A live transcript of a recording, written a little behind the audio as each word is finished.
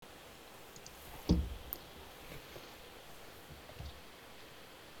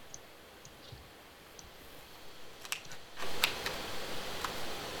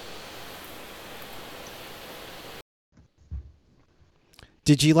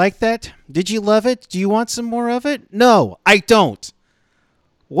Did you like that? Did you love it? Do you want some more of it? No, I don't.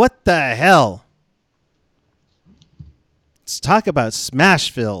 What the hell? Let's talk about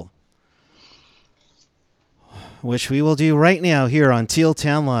Smashville, which we will do right now here on Teal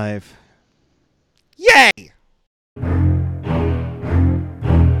Town Live. Yay!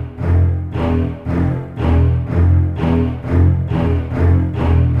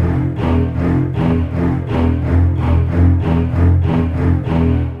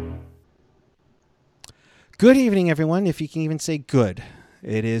 Good evening, everyone, if you can even say good.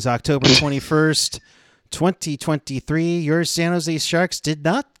 It is October 21st, 2023. Your San Jose Sharks did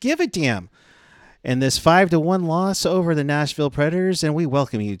not give a damn in this 5-1 loss over the Nashville Predators, and we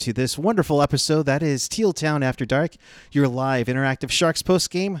welcome you to this wonderful episode that is Teal Town After Dark, your live interactive Sharks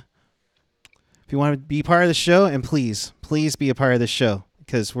postgame. If you want to be part of the show, and please be a part of the show,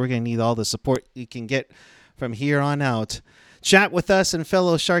 because we're going to need all the support you can get from here on out. Chat with us and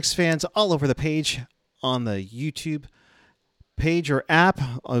fellow Sharks fans all over the page, on the YouTube page or app,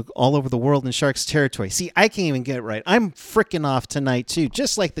 all over the world in Sharks territory. See, I can't even get it right. I'm freaking off tonight too,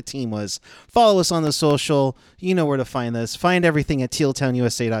 just like the team was. Follow us on the social. You know where to find us. Find everything at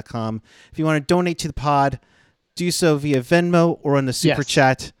tealtownusa.com. If you want to donate to the pod, do so via Venmo or on the super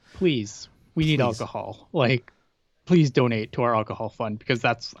chat. Please. We need alcohol. Please donate to our alcohol fund, because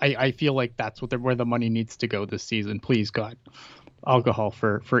I feel like that's where the money needs to go this season. Please, God. Alcohol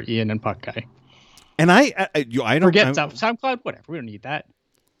for Ian and Puck Guy. And I don't forget SoundCloud, whatever. We don't need that.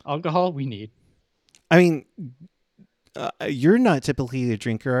 Alcohol, we need. I mean, you're not typically a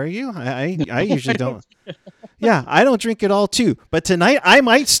drinker, are you? I usually don't. Yeah, I don't drink at all too. But tonight I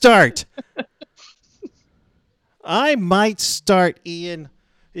might start. Ian,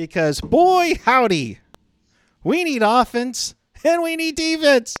 because boy, howdy, we need offense and we need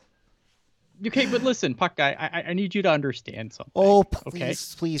defense. Okay, but listen, Puck Guy, I need you to understand something. Oh,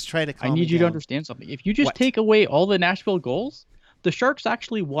 please try to calm me down. I need you to understand something. If you just take away all the Nashville goals, the Sharks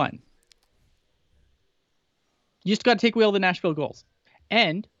actually won. You just got to take away all the Nashville goals.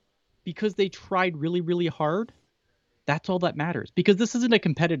 And because they tried really, really hard, that's all that matters. Because this isn't a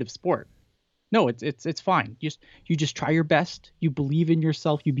competitive sport. No, it's fine. You just try your best. You believe in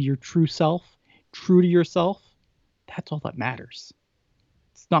yourself. You be your true self, true to yourself. That's all that matters.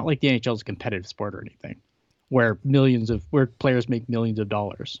 It's not like the NHL is a competitive sport or anything where players make millions of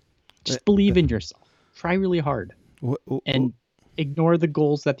dollars. Just believe in yourself. Try really hard and ignore the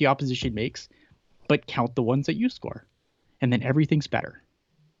goals that the opposition makes, but count the ones that you score, and then everything's better.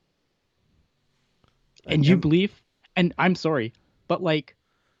 And you believe, and I'm sorry, but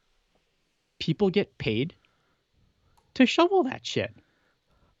people get paid to shovel that shit.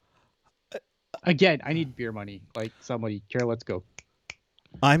 Again, I need beer money. Somebody, Care, let's go.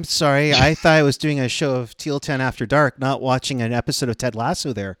 I'm sorry. I thought I was doing a show of Teal 10 After Dark, not watching an episode of Ted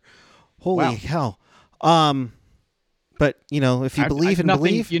Lasso there. Holy hell. But, if you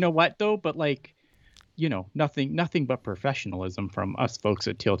believe. You know what, though? But, nothing but professionalism from us folks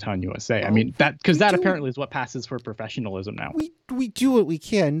at Teal Town USA. I mean, that apparently is what passes for professionalism now. We do what we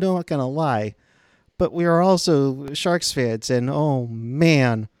can, not going to lie. But we are also Sharks fans, and oh,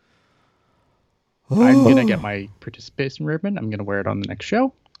 man. I'm going to get my participation ribbon. I'm going to wear it on the next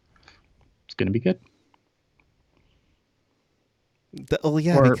show. It's going to be good.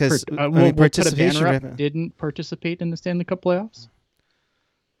 Because we'll participation ribbon didn't participate in the Stanley Cup playoffs.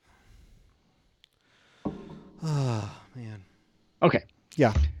 Oh, man. Okay.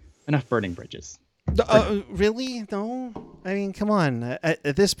 Yeah. Enough burning bridges. Really? No? I mean, come on.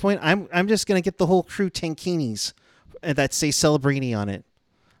 At this point, I'm just going to get the whole crew tankinis that say Celebrini on it.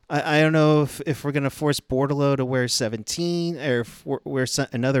 I don't know if we're going to force Bordelot to wear 17 or wear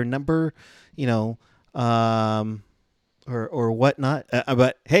another number, or whatnot.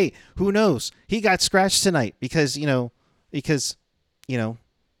 But hey, who knows? He got scratched tonight because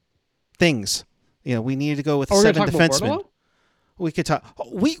things. We needed to go with 7 defensemen. We could talk.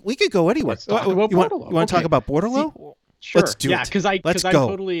 We could go anywhere. You want to talk about Bordelot? Sure. Let's do it. Yeah, because I'm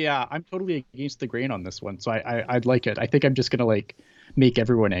totally against the grain on this one. So I'd like it. I think I'm just gonna make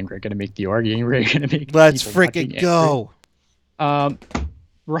everyone angry. I'm gonna make the arguing angry. Gonna make. Let's freaking go.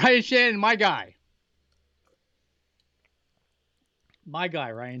 Ryan Shannon, my guy,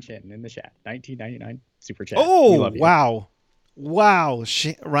 Ryan Shannon in the chat. 1999 super chat. Oh, wow.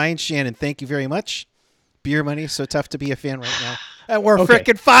 Ryan Shannon, thank you very much. Beer money, so tough to be a fan right now. And we're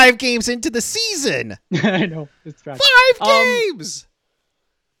freaking 5 games into the season. I know. It's 5 games!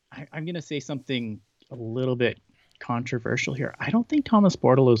 I'm going to say something a little bit controversial here. I don't think Thomas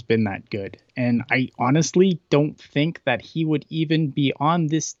Bordelot's been that good. And I honestly don't think that he would even be on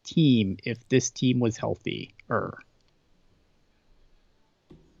this team if this team was healthy.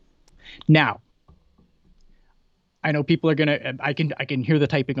 Now, I know people are gonna. I can hear the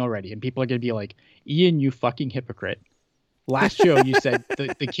typing already, and people are gonna be like, "Ian, you fucking hypocrite." Last show you said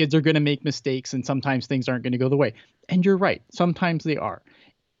the kids are gonna make mistakes, and sometimes things aren't gonna go the way, and you're right. Sometimes they are.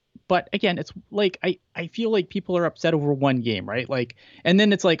 But again, it's like I feel like people are upset over one game, right? Like, and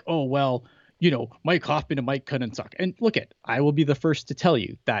then it's like, oh well, Mike Hoffman and Mike Cunnin suck. And look I will be the first to tell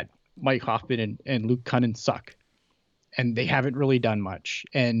you that Mike Hoffman and Luke Cunnin suck, and they haven't really done much.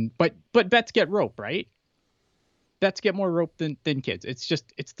 And but vets get rope, right? Vets get more rope than kids.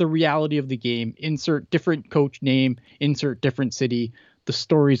 It's the reality of the game. Insert different coach name, insert different city. The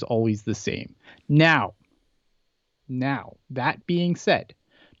story's always the same. Now, that being said,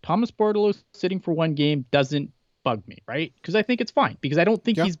 Thomas Bordeleau sitting for one game doesn't bug me, right? Because I think it's fine. Because I don't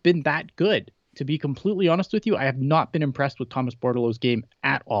think he's been that good. To be completely honest with you, I have not been impressed with Thomas Bordeleau's game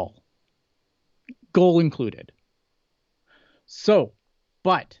at all. Goal included. So,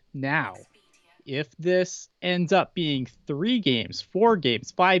 but now, if this ends up being 3 games, 4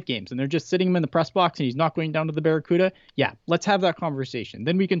 games, 5 games, and they're just sitting him in the press box and he's not going down to the Barracuda, yeah, let's have that conversation.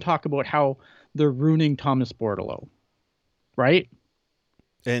 Then we can talk about how they're ruining Thomas Bordeleau, right?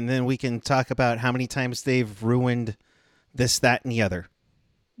 And then we can talk about how many times they've ruined this, that, and the other.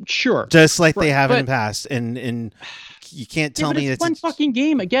 Sure. Just like they have in the past. And you can't tell me it's one fucking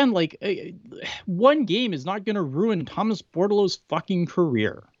game. Again, like, one game is not going to ruin Thomas Bordeleau's fucking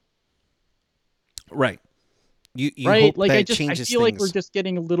career. Right. You right? Hope like that I changes feel things. like we're just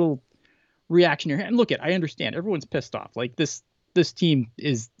getting a little reaction here. And look I understand everyone's pissed off. Like this team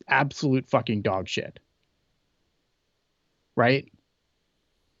is absolute fucking dog shit. Right?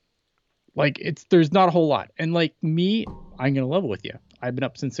 Like there's not a whole lot. And like me, I'm gonna level with you. I've been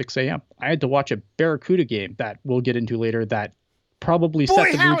up since 6 a.m. I had to watch a Barracuda game that we'll get into later that probably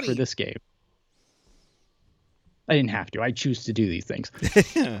set the mood for this game. I didn't have to. I choose to do these things.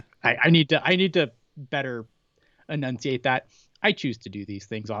 I need to better enunciate that. I choose to do these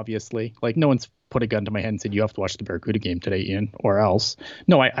things, obviously. Like no one's put a gun to my head and said you have to watch the Barracuda game today, Ian, or else.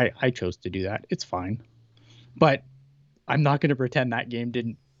 No, I chose to do that. It's fine. But I'm not going to pretend that game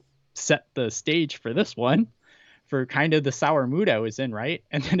didn't set the stage for this one, for kind of the sour mood I was in, right?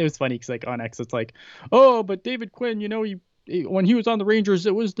 And then it was funny because like on X, it's like, oh, but David Quinn, when he was on the Rangers,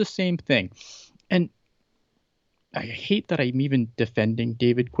 it was the same thing. And I hate that I'm even defending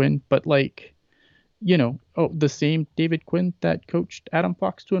David Quinn, but like, the same David Quinn that coached Adam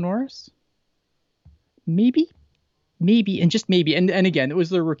Fox to a Norris? Maybe, and just maybe. And again, it was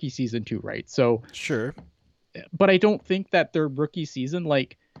their rookie season too, right? So sure. But I don't think that their rookie season,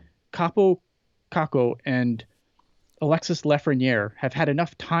 like Capo Caco and Alexis Lafreniere have had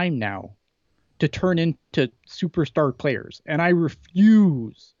enough time now to turn into superstar players. And I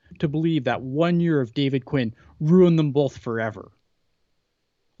refuse to believe that 1 year of David Quinn ruined them both forever.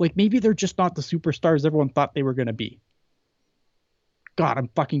 Like maybe they're just not the superstars everyone thought they were going to be. God, I'm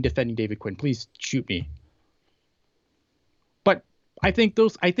fucking defending David Quinn. Please shoot me. But I think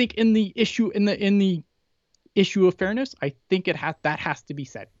in the issue of fairness, I think that has to be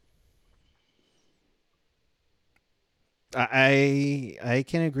said. I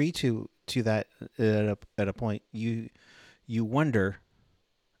can agree to that at a point. You wonder,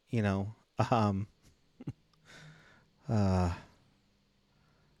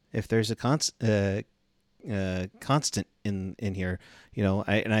 if there's a constant in here,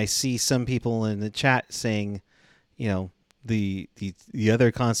 I see some people in the chat saying, the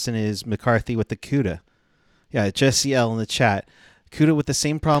other constant is McCarthy with the CUDA. Yeah, Jesse L in the chat. CUDA with the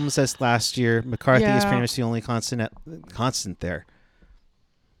same problems as last year. McCarthy is pretty much the only constant there.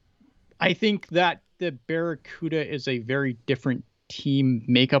 I think that the Barracuda is a very different team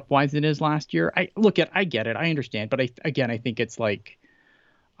makeup wise than it is last year. I get it. I understand. But I think it's like,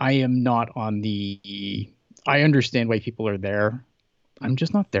 I am not on I understand why people are there. I'm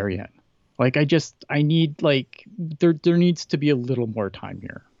just not there yet. Like, I need, like, there needs to be a little more time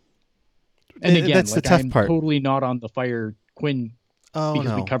here. And again, that's the tough I'm part. Totally not on the fire Quinn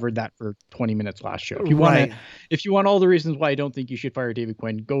because we covered that for 20 minutes last show. If you want all the reasons why I don't think you should fire David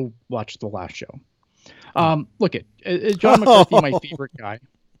Quinn, go watch the last show. Look at John McCarthy, my favorite guy.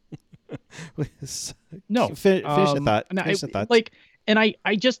 No, finish a thought. Like, and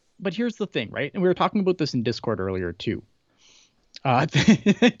but here's the thing, right? And we were talking about this in Discord earlier too.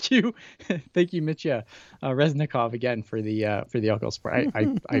 Thank you, Mitya Reznikov again for the alcohol support.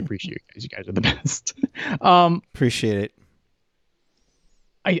 I appreciate you guys. You guys are the best. Appreciate it.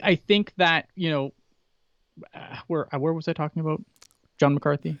 I think that where was I talking about? John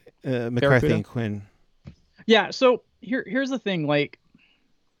McCarthy, McCarthy and Quinn. Yeah. So here's the thing. Like,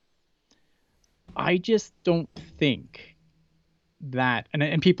 I just don't think that,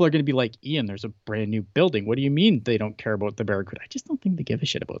 and people are going to be like, Ian, there's a brand new building. What do you mean they don't care about the Barracuda? I just don't think they give a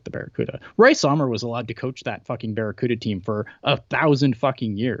shit about the Barracuda. Roy Sommer was allowed to coach that fucking Barracuda team for 1,000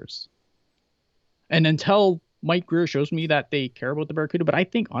 fucking years. And until Mike Greer shows me that they care about the Barracuda, but I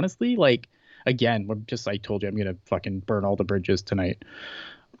think honestly, like, again, I told you I'm going to fucking burn all the bridges tonight.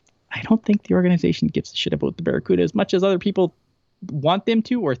 I don't think the organization gives a shit about the Barracuda as much as other people want them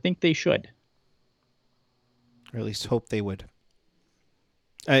to or think they should. Or at least hope they would.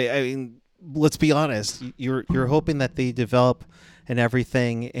 I mean, let's be honest. You're hoping that they develop and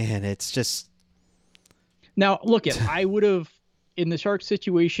everything, and it's just. Now, look, I would have, in the Sharks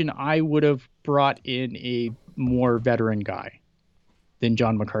situation, I would have brought in a more veteran guy than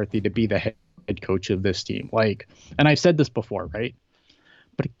John McCarthy to be the head coach of this team. Like, and I've said this before, right?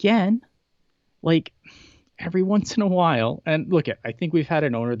 But again, like, every once in a while, and look, I think we've had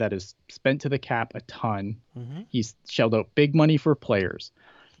an owner that has spent to the cap a ton. Mm-hmm. He's shelled out big money for players.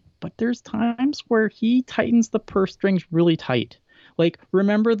 But there's times where he tightens the purse strings really tight. Like,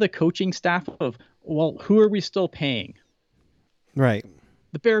 remember the coaching staff of, well, who are we still paying? Right.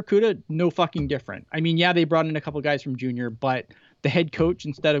 The Barracuda, no fucking different. I mean, yeah, they brought in a couple guys from junior, but the head coach,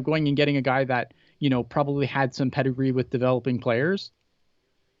 instead of going and getting a guy that, probably had some pedigree with developing players,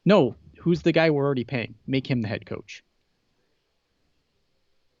 no, who's the guy we're already paying? Make him the head coach.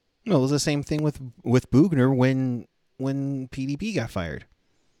 No, it was the same thing with Bugner when PDB got fired.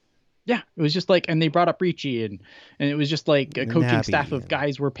 Yeah, it was just like, and they brought up Ricci, and it was just like a coaching staff of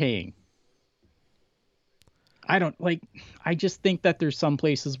guys we're paying. I just think that there's some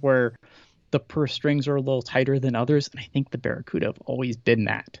places where the purse strings are a little tighter than others, and I think the Barracuda have always been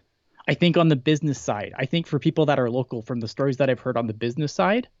that. I think on the business side, I think for people that are local, from the stories that I've heard on the business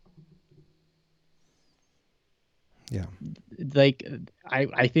side, yeah, like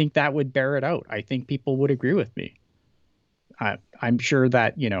I think that would bear it out. I think people would agree with me. I'm sure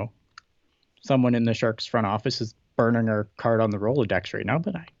that, someone in the Sharks front office is burning our card on the Rolodex right now,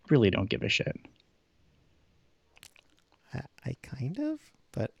 but I really don't give a shit. I kind of,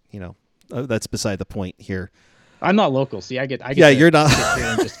 but that's beside the point here. I'm not local. See, I get you're not sit here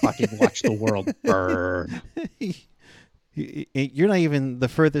and just fucking watch the world burn. You're not even the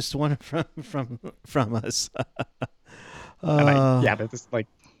furthest one from us. But it's like,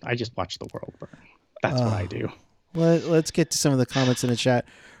 I just watch the world burn. That's what I do. Let's get to some of the comments in the chat.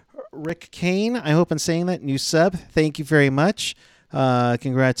 Rick Kane, I hope I'm saying that, new sub. Thank you very much.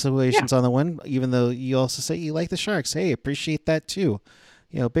 Congratulations on the win, even though you also say you like the Sharks. Hey, appreciate that too.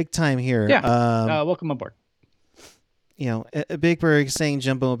 Big time here. Yeah. Welcome aboard. Big Berg saying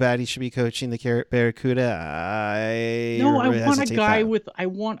Jumbo Batty should be coaching the Barracuda. I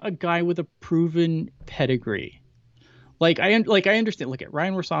want a guy with a proven pedigree. I understand. Look, at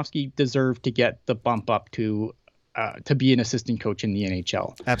Ryan Warsofsky deserved to get the bump up to be an assistant coach in the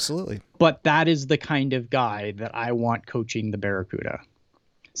NHL. Absolutely. But that is the kind of guy that I want coaching the Barracuda.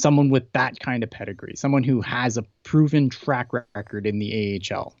 Someone with that kind of pedigree. Someone who has a proven track record in the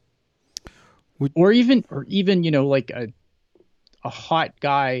AHL. Or even like a hot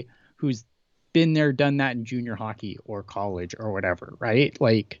guy who's been there, done that in junior hockey or college or whatever, right?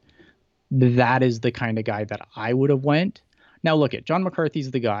 Like, that is the kind of guy that I would have went. Now, look, John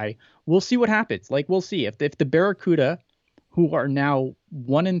McCarthy's the guy. We'll see what happens. Like, we'll see if the Barracuda, who are now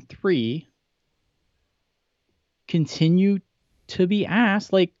 1-3, continue to be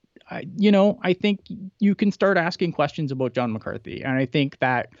asked. Like, I think you can start asking questions about John McCarthy, and I think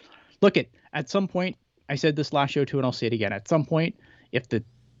that, look, at some point, I said this last show too, and I'll say it again. At some point, if the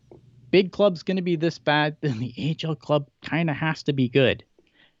big club's going to be this bad, then the AHL club kind of has to be good.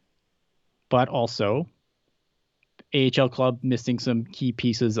 But also, AHL club missing some key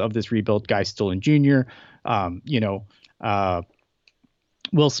pieces of this rebuild. Guy still in junior. Will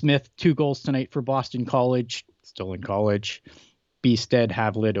Smith, 2 goals tonight for Boston College, still in college. Beestead,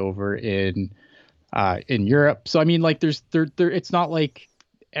 Havlid over in Europe. So I mean, like, there's it's not like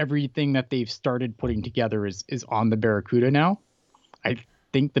everything that they've started putting together is on the Barracuda now. I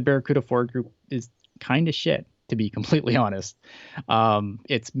think the Barracuda forward group is kind of shit, to be completely honest.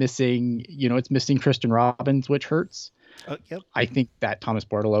 It's missing Tristan Robbins, which hurts. Yep. I think that Thomas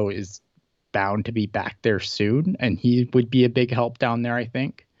Bortolo is bound to be back there soon, and he would be a big help down there, I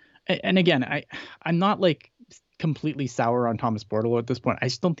think. And again, I'm not like completely sour on Thomas Bortolo at this point. I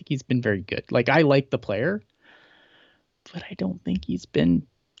just don't think he's been very good. Like, I like the player, but I don't think he's been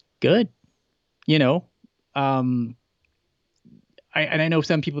good. I know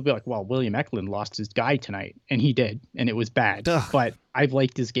some people be like, well, William Eklund lost his guy tonight, and he did, and it was bad. Ugh. But I've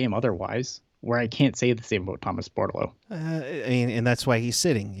liked his game otherwise. where I can't say the same about Thomas Bortolo. I mean, and that's why he's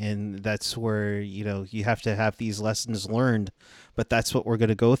sitting, and that's where you have to have these lessons learned. But that's what we're going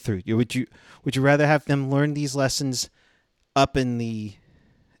to go through. Would you rather have them learn these lessons up in the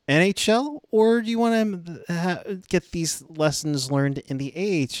NHL, or do you want to get these lessons learned in the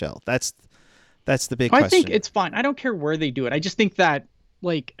AHL? That's the big I question. think it's fine. I don't care where they do it. I just think that,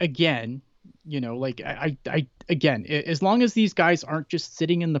 like, again, like again, as long as these guys aren't just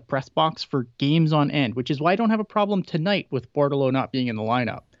sitting in the press box for games on end, which is why I don't have a problem tonight with Bortolo not being in the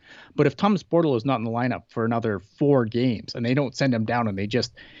lineup. But if Thomas Bortolo is not in the lineup for another 4 games and they don't send him down and they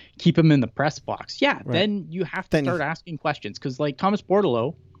just keep him in the press box, yeah, Right. then you have to start asking questions, because like Thomas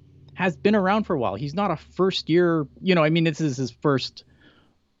Bortolo has been around for a while. He's not a first year, I mean, this is his first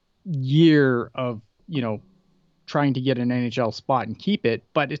year of, trying to get an NHL spot and keep it,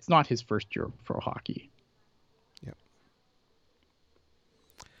 but it's not his first year for hockey. Yep.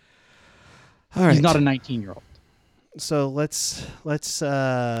 All right. He's not a 19-year-old. So let's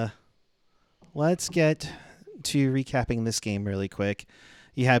get to recapping this game really quick.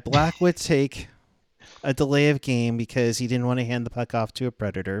 You had Blackwood take a delay of game because he didn't want to hand the puck off to a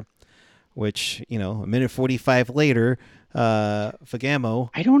predator, which, a minute 45 later, Fagamo.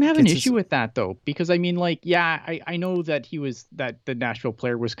 I don't have an issue with that, though, because I mean, like, yeah, I know that that the Nashville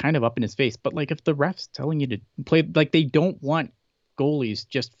player was kind of up in his face, but like, if the ref's telling you to play, like, they don't want goalies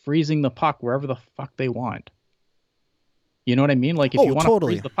just freezing the puck wherever the fuck they want. You know what I mean? Like, if you want to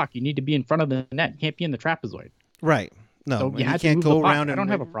freeze the puck, you need to be in front of the net. You can't be in the trapezoid. Right. No, so you can't go around. I don't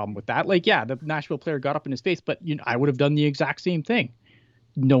have a problem with that. Like, yeah, the Nashville player got up in his face, but I would have done the exact same thing,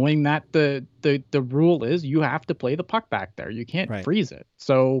 knowing that the rule is you have to play the puck back there. You can't freeze it.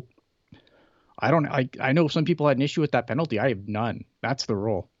 So I know some people had an issue with that penalty. I have none. That's the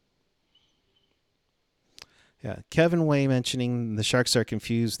rule. Yeah. Kevin Way mentioning the Sharks are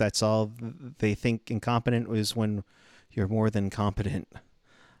confused. That's all they think. Incompetent was when you're more than competent.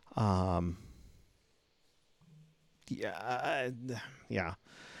 Yeah.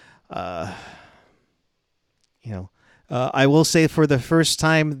 I will say for the first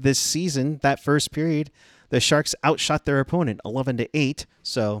time this season, that first period, the Sharks outshot their opponent 11-8.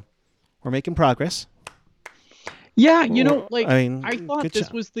 So we're making progress. Yeah, I thought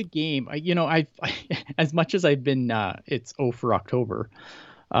this was the game. I as much as I've been, it's 0 for October.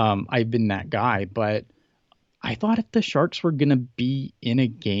 I've been that guy, but I thought if the Sharks were gonna be in a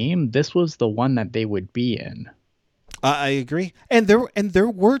game, this was the one that they would be in. I agree, and there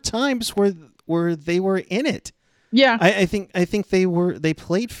were times where they were in it. Yeah, I think they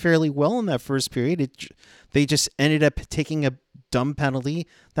played fairly well in that first period. They just ended up taking a dumb penalty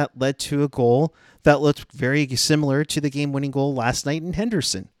that led to a goal that looked very similar to the game-winning goal last night in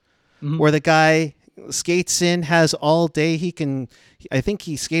Henderson, where the guy skates in, has all day. I think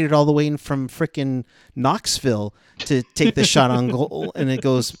he skated all the way in from frickin' Knoxville to take the shot on goal, and it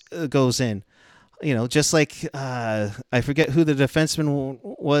goes in. Just like I forget who the defenseman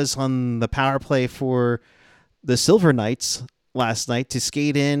was on the power play for the Silver Knights last night to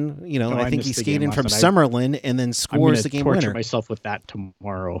skate in. I think he skated in from Summerlin and then scores the game winner. I'm torture myself with that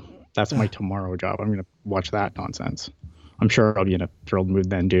tomorrow. That's my tomorrow job. I'm going to watch that nonsense. I'm sure I'll be in a thrilled mood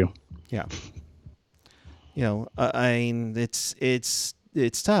then too. Yeah. I mean, it's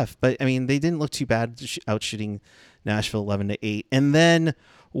tough, but I mean, they didn't look too bad out shooting Nashville 11-8. And then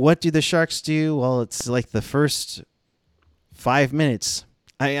what do the Sharks do? Well, it's like the first 5 minutes.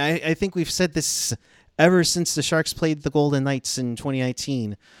 I think we've said this ever since the Sharks played the Golden Knights in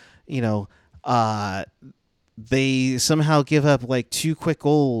 2019. They somehow give up like 2 quick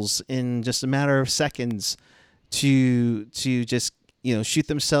goals in just a matter of seconds to just shoot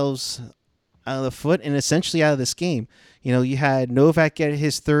themselves out of the foot and essentially out of this game. You had Novak get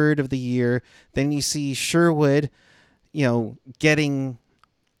his 3rd of the year. Then you see Sherwood, getting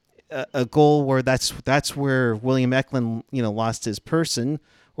a goal where that's where William Eklund, lost his person,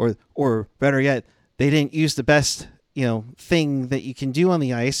 or better yet, they didn't use the best, thing that you can do on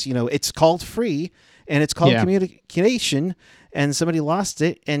the ice. It's called free and it's called communication, and somebody lost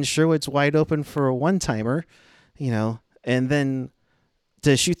it, and Sherwood's wide open for a one-timer, and then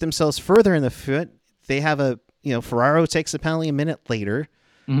to shoot themselves further in the foot, they have Ferraro takes a penalty a minute later.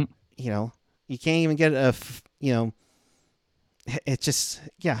 Mm-hmm. You can't even get it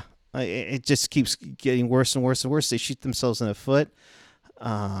just keeps getting worse and worse and worse. They shoot themselves in the foot.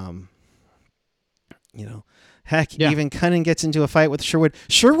 Even Cunning gets into a fight with Sherwood.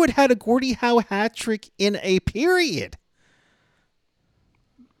 Sherwood had a Gordie Howe hat trick in a period.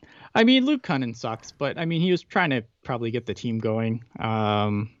 I mean, Luke Cunning sucks, but I mean, he was trying to probably get the team going.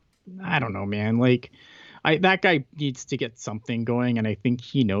 I don't know, man. Like, that guy needs to get something going, and I think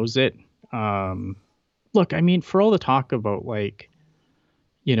he knows it. Look, I mean, for all the talk about like,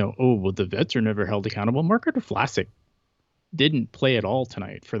 oh, well, the vets are never held accountable. Margaret Vlasic didn't play at all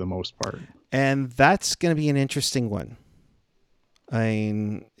tonight for the most part. And that's going to be an interesting one. I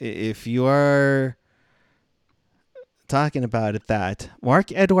mean, if you are talking about it, that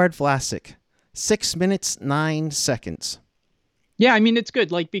Marc-Edouard Vlasic, 6 minutes, 9 seconds. Yeah, I mean, it's good.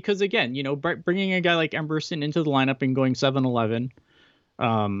 Like, because again, bringing a guy like Emberson into the lineup and going 7-11, or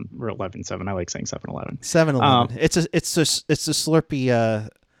 11-7. I like saying 7-11. 7-11. It's a Slurpee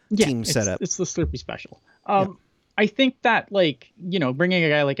team setup. It's the Slurpee special. Yep. I think that, like, bringing a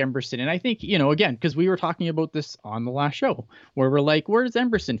guy like Emberson in, I think, again, because we were talking about this on the last show where we're like, where does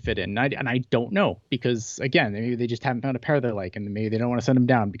Emberson fit in? And I don't know, because, again, maybe they just haven't found a pair they like, and maybe they don't want to send him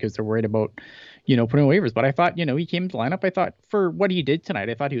down because they're worried about, putting waivers. But I thought, he came into the lineup. I thought for what he did tonight,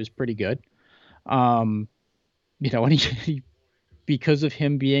 I thought he was pretty good. And he because of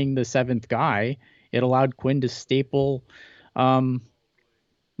him being the seventh guy, it allowed Quinn to staple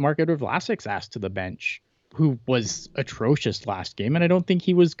Marc-Edouard Vlasic's ass to the bench, who was atrocious last game, and I don't think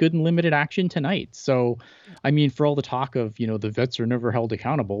he was good in limited action tonight. So, I mean, for all the talk of, the vets are never held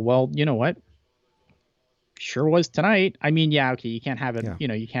accountable, well, you know what? Sure was tonight. I mean, yeah, okay, you can't have it,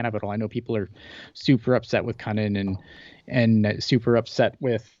 you can't have it all. I know people are super upset with Cunnin and super upset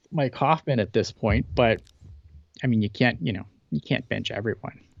with Mike Hoffman at this point, but I mean, you can't bench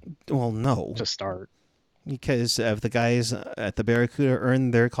everyone. Well, no. To start. Because of the guys at the Barracuda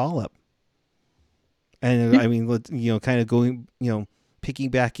earned their call-up. And I mean, kind of going,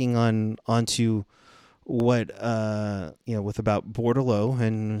 piggybacking onto what, with about Bordelot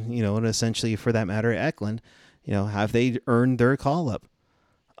and essentially for that matter, Eklund, have they earned their call-up?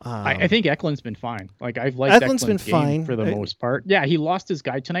 I think Eklund's been fine. Like, I've liked Eklund's been game fine for the most part. Yeah, he lost his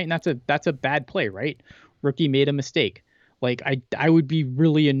guy tonight, and that's a bad play, right? Rookie made a mistake. Like, I would be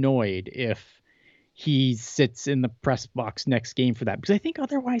really annoyed if he sits in the press box next game for that, because I think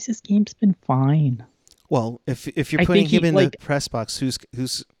otherwise his game's been fine. Well, if you're putting him in the press box, who's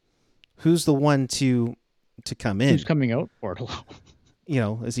the one to come in? Who's coming out? Bordelot.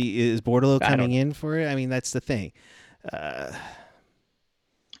 Is Bordelot coming in for it? I mean, that's the thing. I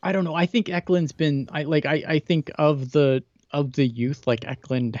don't know. I think Eklund's been. I think of the youth, like,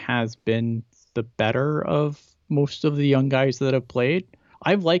 Eklund has been the better of most of the young guys that have played.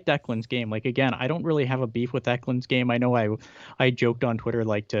 I've liked Eklund's game. Like, again, I don't really have a beef with Eklund's game. I know I joked on Twitter,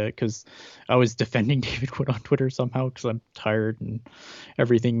 because I was defending David Wood on Twitter somehow because I'm tired and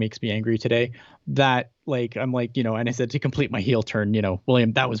everything makes me angry today. That, like, I'm like, and I said to complete my heel turn,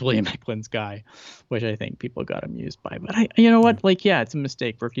 that was William Eklund's guy, which I think people got amused by. But you know what? Like, yeah, it's a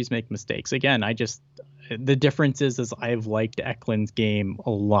mistake. Rookies make mistakes. Again, the difference is I've liked Eklund's game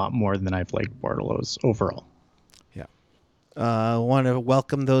a lot more than I've liked Bordelot's overall. I want to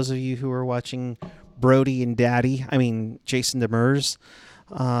welcome those of you who are watching Brody and Jason Demers.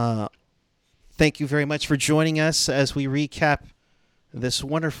 Thank you very much for joining us as we recap this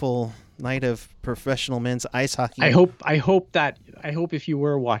wonderful night of professional men's ice hockey. I hope if you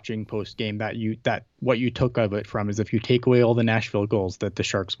were watching post game that what you took of it from is, if you take away all the Nashville goals, that the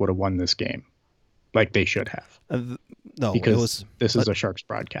Sharks would have won this game, like they should have. No, because this is a Sharks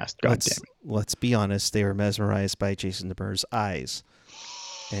broadcast. God damn it. Let's be honest. They were mesmerized by Jason DeMers' eyes,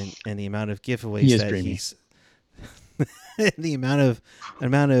 and the amount of giveaways that dreamy. The amount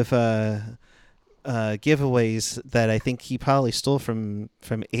of giveaways that I think he probably stole from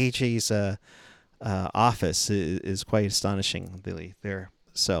AJ's office is quite astonishing. Really, there.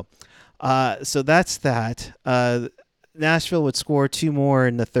 So that's that. Nashville would score 2 more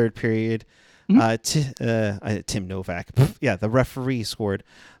in the third period. Tim Novak. Yeah, the referee scored,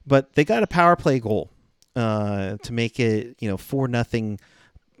 but they got a power play goal to make it 4-0,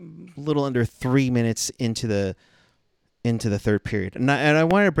 little under 3 minutes into the third period. And I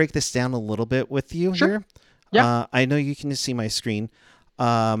wanted to break this down a little bit with you here. Yeah. I know you can see my screen.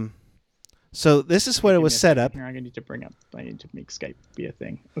 So this is what it was set up. Here, I need to make Skype be a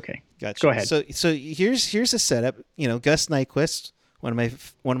thing. Okay, gotcha. Go ahead. So here's a setup. Gus Nyquist, one of my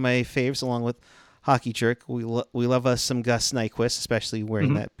faves, along with Hockey Jerk. We love us some Gus Nyquist, especially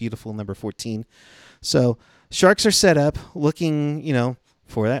wearing that beautiful number 14. So Sharks are set up, looking,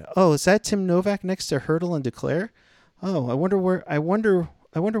 for that. Oh, is that Tim Novak next to Hurdle and Declare? Oh, I wonder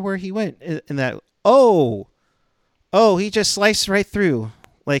where he went in that. Oh, he just sliced right through,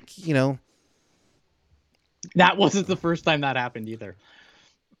 like. That wasn't the first time that happened either.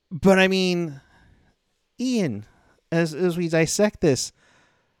 But I mean, Ian, as we dissect this,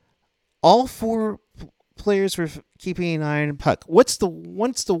 all 4 players were keeping an eye on puck. What's the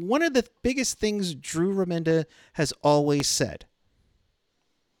one of the biggest things Drew Remenda has always said?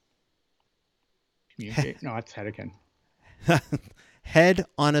 Communicate? No, it's head again. Head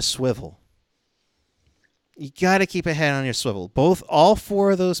on a swivel. You got to keep a head on your swivel. All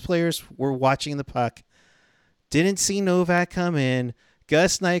four of those players were watching the puck. Didn't see Novak come in.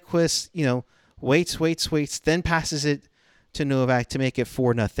 Gus Nyquist, waits, then passes it to Novak to make it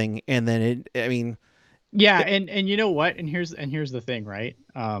 4-0. And then and you know what? And here's the thing, right?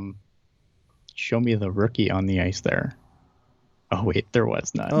 Show me the rookie on the ice there. Oh wait, there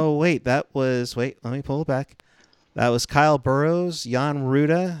was none. Oh wait, let me pull it back. That was Kyle Burrows, Jan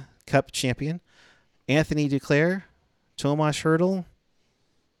Ruda, Cup champion, Anthony Duclair, Tomas Hertl.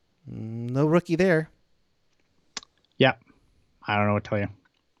 No rookie there. Yeah, I don't know what to tell you.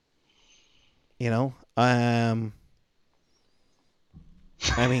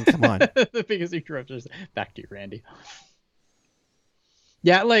 Come on. The biggest interruptions. Back to you, Randy.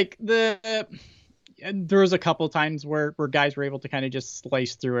 Yeah, like there was a couple of times where guys were able to kind of just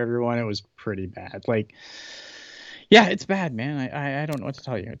slice through everyone. It was pretty bad. Like, yeah, it's bad, man. I don't know what to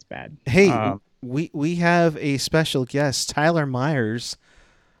tell you. It's bad. Hey, we have a special guest, Tyler Myers.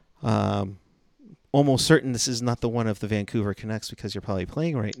 Almost certain this is not the one of the Vancouver Canucks because you're probably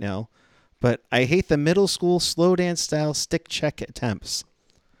playing right now. But I hate the middle school slow dance style stick check attempts.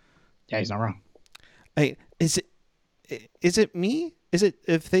 Yeah, he's not wrong. Is it me? Is it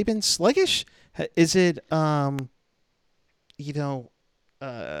if they've been sluggish? Is it I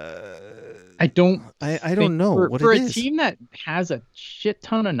don't know what for it a is. team that has a shit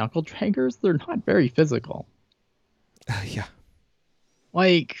ton of knuckle draggers. They're not very physical. Yeah.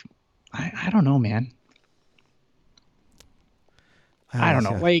 Like, I don't know, man. I don't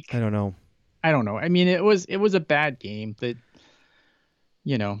know. Like, I don't know. I don't know. I mean, it was a bad game. That,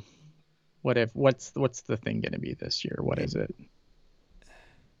 what's the thing going to be this year? What is it?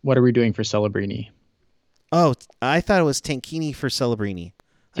 What are we doing for Celebrini? Oh, I thought it was Tankini for Celebrini.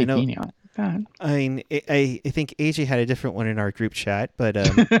 Tankini, I think AJ had a different one in our group chat, but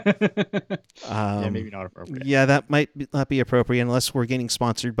yeah, maybe not appropriate. Yeah, that might not be appropriate unless we're getting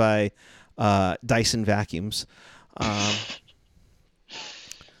sponsored by Dyson vacuums,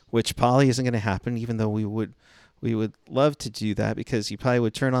 which probably isn't going to happen. Even though we would love to do that because you probably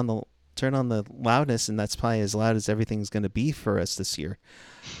would turn on the loudness, and that's probably as loud as everything's going to be for us this year.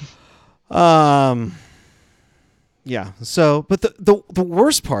 Yeah. So, but the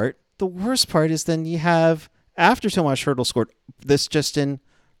worst part is then you have after Tomas Hertl scored this just in.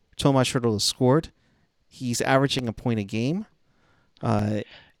 Tomas Hertl has scored. He's averaging a point a game.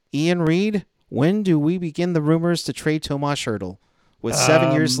 Ian Reed, when do we begin the rumors to trade Tomas Hertl with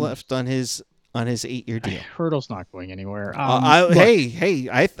 7 years left on his 8-year deal? Hertl's not going anywhere.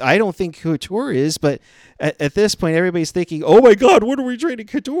 I don't think Couture is, but at this point, everybody's thinking, "Oh my God, when are we trading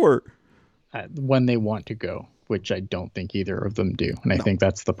Couture?" When they want to go, which I don't think either of them do, and I think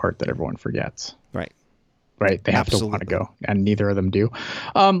that's the part that everyone forgets. Right. They have to want to go, and neither of them do.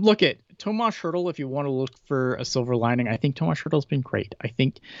 Look at Tomas Hertl. If you want to look for a silver lining, I think Tomas Hertl's been great. I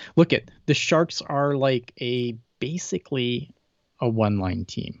think look at the Sharks are like basically a one-line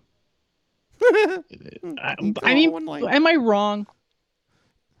team. I mean, am I wrong?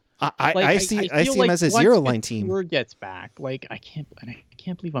 I see him as a zero-line team. Couture gets back. Like I can't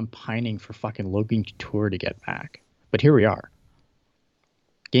believe I'm pining for fucking Logan Couture to get back. But here we are.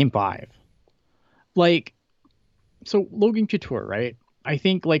 Game 5. Like, so Logan Couture, right? I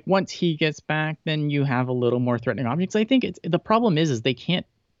think like once he gets back, then you have a little more threatening objects. I think the problem is they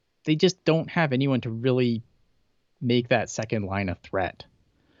just don't have anyone to really make that second line a threat.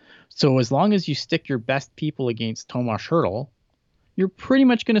 So as long as you stick your best people against Tomas Hertl, you're pretty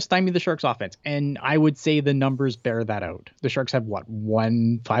much going to stymie the Sharks offense. And I would say the numbers bear that out. The Sharks have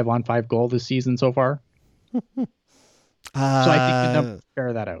one 5-on-5 goal this season so far. So I think the numbers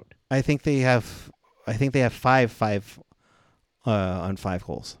bear that out. I think they have 5 on 5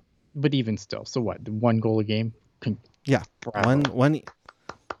 goals. But even still, so what? 1 goal a game? Yeah. Bravo. One.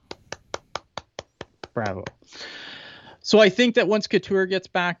 Bravo. So I think that once Couture gets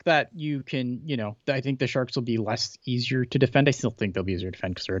back, that you can, I think the Sharks will be less easier to defend. I still think they'll be easier to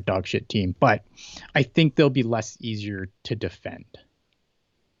defend because they're a dog shit team, but I think they'll be less easier to defend,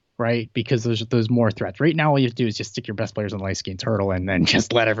 right? Because there's more threats. Right now, all you have to do is just stick your best players on the ice against Hertl and then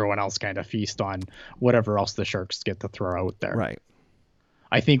just let everyone else kind of feast on whatever else the Sharks get to throw out there. Right.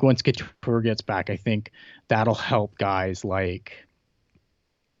 I think once Couture gets back, I think that'll help guys like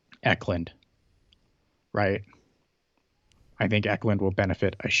Eklund, right? I think Eklund will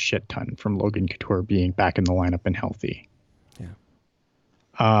benefit a shit ton from Logan Couture being back in the lineup and healthy.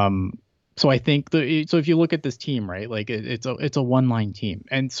 Yeah. So I think so if you look at this team, right, like it's a one-line team,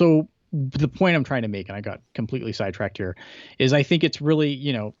 and so the point I'm trying to make, and I got completely sidetracked here, is I think it's really,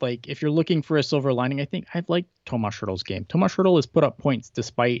 like if you're looking for a silver lining, I think I've liked Tomas Hertl's game. Tomas Hertl has put up points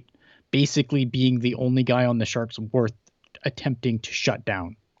despite basically being the only guy on the Sharks worth attempting to shut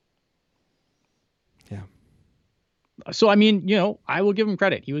down. Yeah. So, I mean, I will give him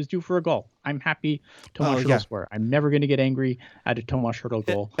credit. He was due for a goal. I'm happy Tomas Hertl scored. I'm never going to get angry at a Tomas Hertl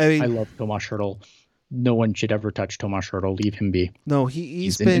goal. I love Tomas Hertl. No one should ever touch Tomas Hertl. Leave him be. No,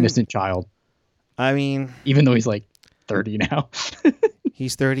 he's an innocent child. I mean, even though he's like 30 now.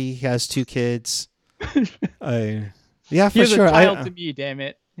 He's 30. He has 2 kids. Yeah, for he's sure. He's a child to me, damn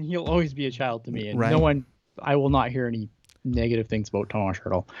it. And he'll always be a child to me. And right. I will not hear any negative things about Tomas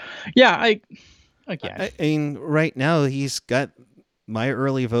Hertl. Yeah, I mean, right now he's got my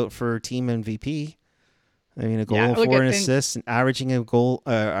early vote for team MVP. I mean, a goal, 4 assists, and averaging a goal.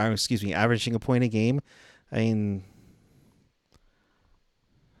 Averaging a point a game. I mean,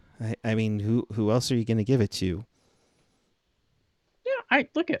 who else are you going to give it to? Yeah,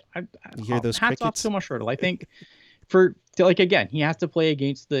 you hear those hats crickets? off to Tomas Hertl. I think again, he has to play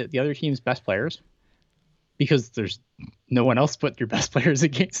against the other team's best players because there's no one else but your best players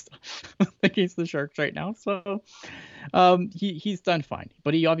against the Sharks right now. So he's done fine,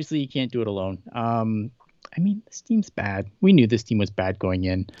 but he obviously can't do it alone. I mean, this team's bad. We knew this team was bad going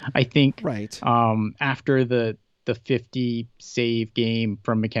in. I think after the 50 save game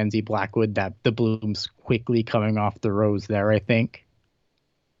from Mackenzie Blackwood, that the bloom's quickly coming off the rose there, I think.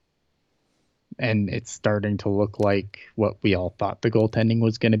 And it's starting to look like what we all thought the goaltending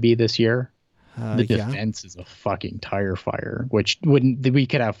was going to be this year. The defense is a fucking tire fire, which we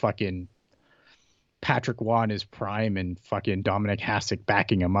could have fucking Patrick Waugh in his prime and fucking Dominic Hasek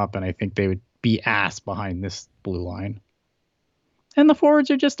backing him up, and I think they would be ass behind this blue line. And the forwards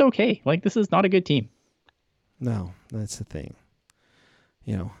are just okay. Like, this is not a good team. No, that's the thing.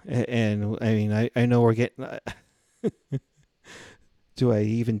 And I mean, I know we're getting... do I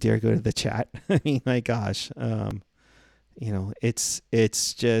even dare go to the chat? I mean, my gosh.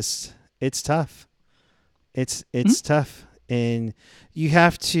 It's just... It's tough. It's tough. And you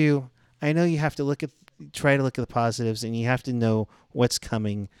have to... I know you have to try to look at the positives, and you have to know what's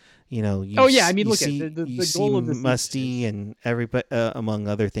coming. I mean, look at the goal of the Musty and everybody, among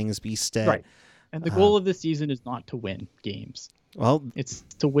other things, Beasted. Right. And the goal of the season is not to win games. Well, it's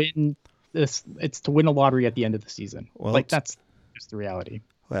to win this. It's to win a lottery at the end of the season. Well, that's just the reality.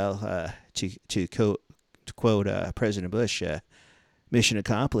 Well, to quote President Bush, mission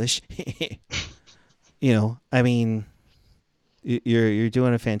accomplished. I mean, you're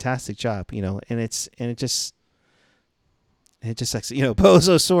doing a fantastic job. And it just sucks.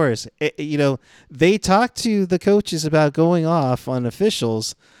 Bozosaurus. They talked to the coaches about going off on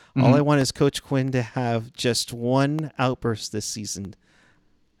officials. Mm-hmm. All I want is Coach Quinn to have just one outburst this season.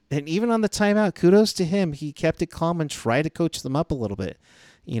 And even on the timeout, kudos to him. He kept it calm and tried to coach them up a little bit,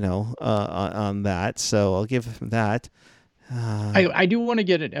 on that. So I'll give him that. I do want to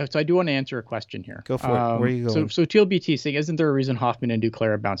get it. So I do want to answer a question here. Go for it. Where are you going? So Teal BT saying, isn't there a reason Hoffman and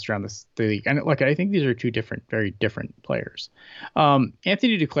Duclair bounced around the league? And look, I think these are two very different players.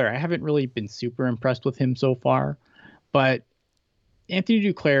 Anthony Duclair, I haven't really been super impressed with him so far, but Anthony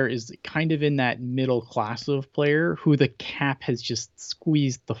Duclair is kind of in that middle class of player who the cap has just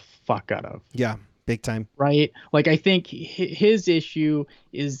squeezed the fuck out of. Yeah, big time. Right? Like, I think his issue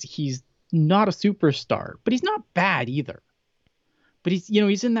is he's not a superstar, but he's not bad either. But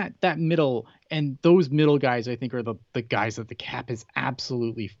he's in that middle, and those middle guys, I think, are the guys that the cap has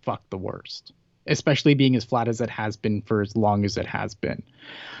absolutely fucked the worst, especially being as flat as it has been for as long as it has been.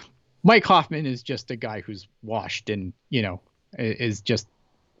 Mike Hoffman is just a guy who's washed and, is just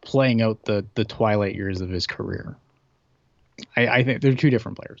playing out the twilight years of his career. I think they're two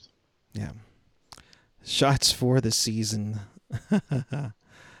different players. Yeah. Shots for the season.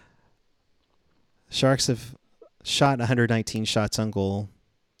 Sharks have shot 119 shots on goal.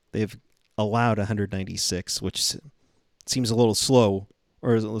 They've allowed 196, which seems a little slow,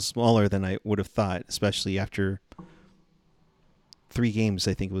 or a little smaller than I would have thought, especially after 3 games.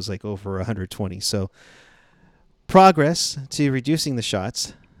 I think it was like over 120. So progress to reducing the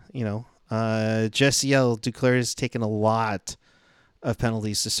shots. Jesse L. Duclair has taken a lot of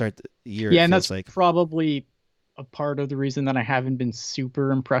penalties to start the year. Yeah, and that's probably a part of the reason that I haven't been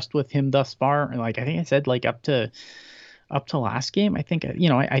super impressed with him thus far. And I think I said up to last game, I think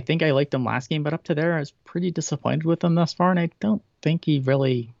I liked him last game, but up to there I was pretty disappointed with him thus far, and I don't think he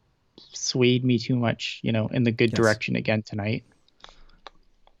really swayed me too much, in the good direction again tonight.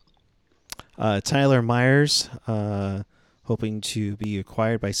 Tyler Myers, hoping to be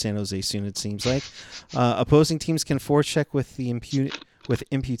acquired by San Jose soon, it seems like. Opposing teams can forecheck with with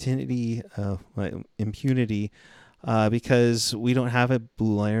impunity, because we don't have a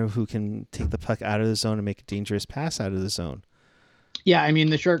blue liner who can take the puck out of the zone and make a dangerous pass out of the zone. Yeah, I mean,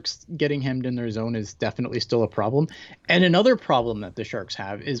 the Sharks getting hemmed in their zone is definitely still a problem. And another problem that the Sharks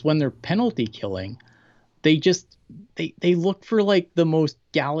have is when they're penalty killing, they just they look for like the most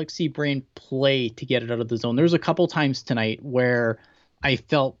galaxy brain play to get it out of the zone. There's a couple times tonight where I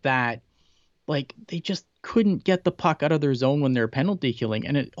felt that like they just couldn't get the puck out of their zone when they're penalty killing,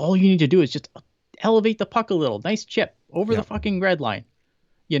 and all you need to do is just elevate the puck a little, nice chip over the fucking red line,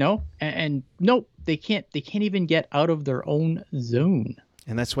 and nope, they can't even get out of their own zone.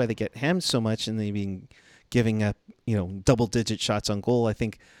 And that's why they get hemmed so much, and they've been giving up, double-digit shots on goal. I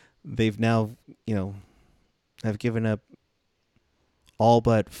think they've now, have given up all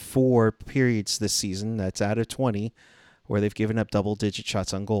but 4 periods this season. That's out of 20, where they've given up double-digit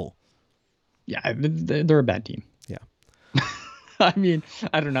shots on goal. Yeah, they're a bad team. Yeah. I mean,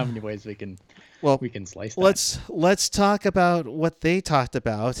 I don't know how many ways we can slice that. Let's talk about what they talked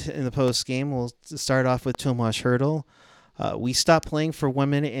about in the post game. We'll start off with Tomas Hertl. We stopped playing for 1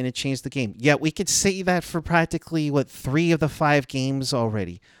 minute and it changed the game. Yeah, we could say that for practically 3 of the 5 games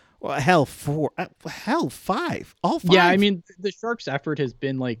already. Well, hell, 4, hell, 5, all 5. Yeah, I mean, the Sharks' effort has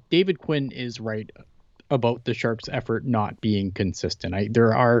been like David Quinn is right about the Sharks' effort not being consistent.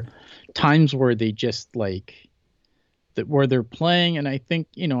 There are times where they just where they're playing, and I think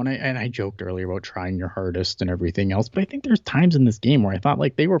and I joked earlier about trying your hardest and everything else, but I think there's times in this game where I thought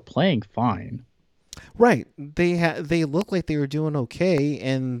like they were playing fine. Right, they looked like they were doing okay,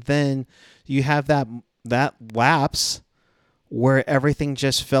 and then you have that lapse where everything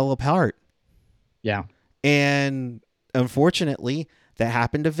just fell apart. Yeah, and unfortunately, that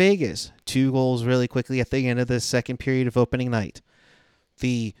happened to Vegas. 2 goals really quickly at the end of the second period of opening night.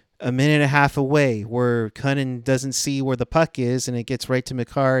 A minute and a half away where Cunnin doesn't see where the puck is, and it gets right to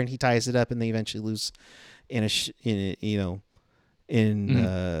Makar, and he ties it up, and they eventually lose why am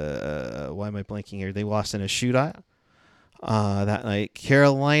I blanking here? They lost in a shootout that night.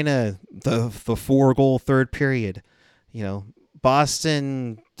 Carolina, the 4-goal third period.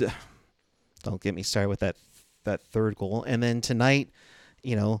 Boston, don't get me started with that third goal. And then tonight,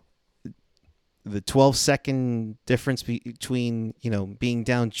 the 12-second difference between, being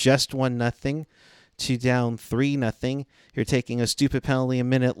down just 1-0 to down 3-0. You're taking a stupid penalty a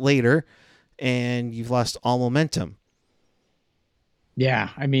minute later, and you've lost all momentum. Yeah,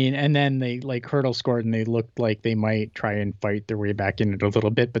 I mean, and then they Hertl scored, and they looked like they might try and fight their way back in it a little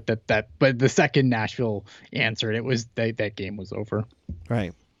bit, but but the second Nashville answered, it was that game was over.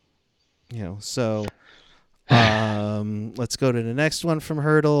 Right. So let's go to the next one from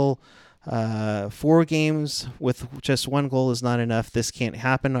Hertl. 4 games with just 1 goal is not enough. This can't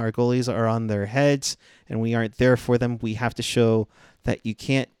happen. Our goalies are on their heads, and we aren't there for them. We have to show that you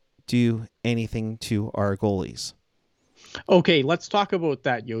can't do anything to our goalies. Okay, let's talk about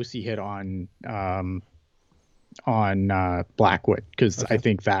that Yossi hit on Blackwood, because I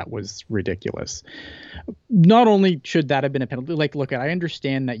think that was ridiculous. Not only should that have been a penalty, look, I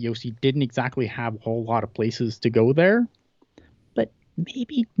understand that Yossi didn't exactly have a whole lot of places to go there, but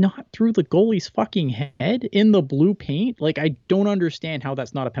maybe not through the goalie's fucking head in the blue paint. I don't understand how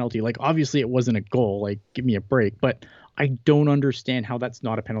that's not a penalty. Obviously it wasn't a goal, give me a break, but I don't understand how that's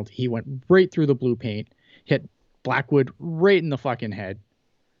not a penalty. He went right through the blue paint, hit Blackwood right in the fucking head.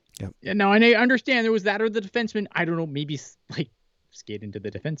 Yep. Now, and I understand there was that or the defenseman. I don't know, maybe skate into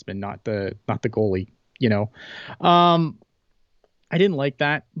the defenseman, not the goalie. I didn't like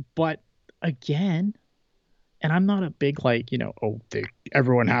that, but again, and I'm not a big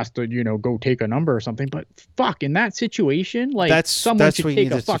everyone has to go take a number or something. But fuck, in that situation, someone should take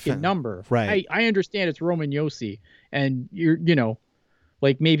a fucking number. Right. I understand it's Roman Yossi, and you're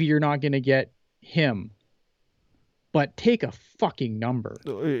maybe you're not gonna get him. But take a fucking number.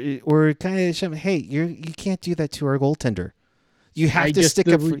 Or kind of, hey, you can't do that to our goaltender. You have to stick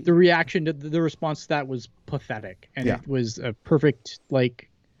up. The reaction to the response to that was pathetic, and it was a perfect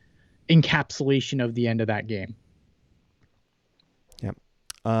encapsulation of the end of that game. Yep.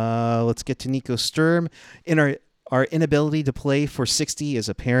 Let's get to Nico Sturm. Our inability to play for 60 is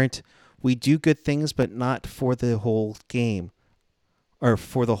apparent. We do good things, but not for the whole game, or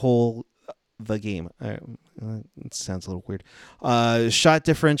for the game. It sounds a little weird. Shot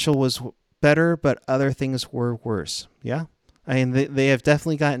differential was better, but other things were worse. Yeah, I mean they have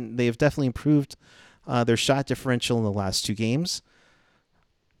definitely improved their shot differential in the last 2 games.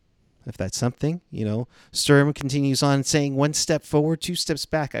 If that's something, Sturm continues on saying 1 step forward, 2 steps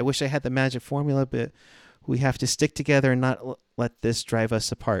back. I wish I had the magic formula, but we have to stick together and not let this drive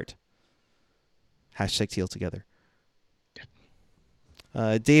us apart. #Teal together.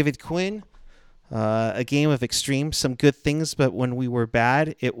 David Quinn, a game of extreme. Some good things, but when we were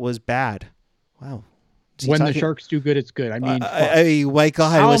bad, it was bad. Wow. When the Sharks do good, it's good. I mean, my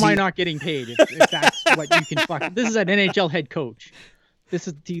God, how am I not getting paid if that's what you can fuck? This is an NHL head coach. This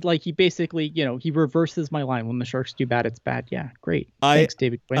is he basically, he reverses my line. When the Sharks do bad, it's bad. Yeah, great. Thanks,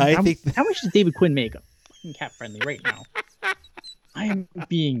 David Quinn. How much does David Quinn make? Fucking cap friendly right now. I am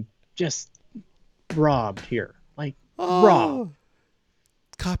being just robbed here. Robbed.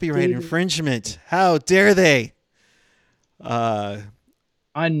 Copyright infringement. How dare they?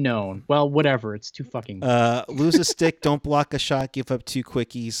 Unknown. Well, whatever. It's too fucking. Lose a stick. Don't block a shot. Give up 2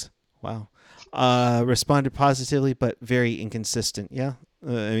 quickies. Wow. Responded positively, but very inconsistent. Yeah.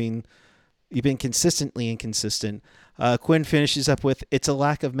 I mean, you've been consistently inconsistent. Quinn finishes up with, it's a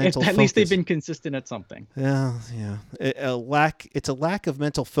lack of mental focus. At least they've been consistent at something. Yeah. It's a lack of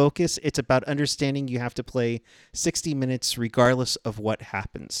mental focus. It's about understanding you have to play 60 minutes regardless of what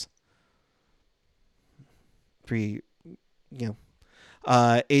happens. AJ,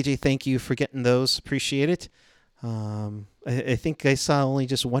 thank you for getting those. Appreciate it. I think I saw only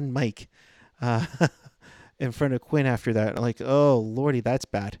just one mic in front of Quinn after that. Like, oh, Lordy, that's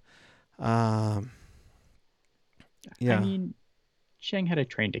bad. Yeah. I mean, Sheng had a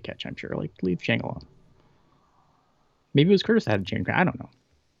train to catch, I'm sure. Leave Sheng alone. Maybe it was Curtis that had a train. I don't know.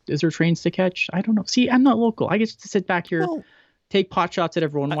 Is there trains to catch? I don't know. See, I'm not local. I get to sit back here, take pot shots at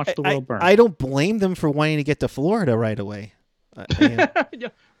everyone, and watch the world burn. I don't blame them for wanting to get to Florida right away. Yeah,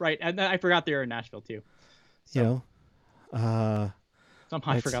 right. And then I forgot they were in Nashville, too. So. Somehow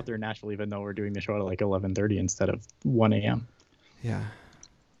I forgot they're in Nashville, even though we're doing the show at 11:30 instead of 1 a.m. Yeah.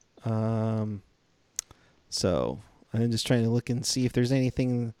 So I'm just trying to look and see if there's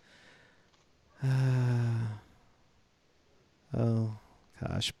anything. Oh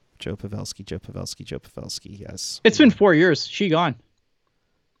gosh, Joe Pavelski. Yes. It's been 4 years. She gone.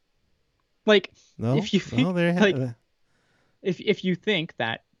 If you think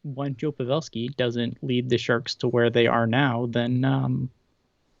that one Joe Pavelski doesn't lead the Sharks to where they are now, then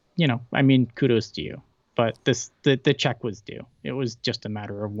I mean, kudos to you. But the check was due. It was just a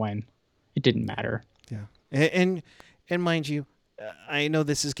matter of when. It didn't matter. Yeah, and mind you, I know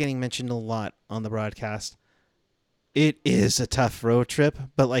this is getting mentioned a lot on the broadcast. It is a tough road trip,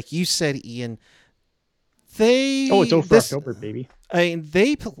 but like you said, Ian, it's over October, baby. I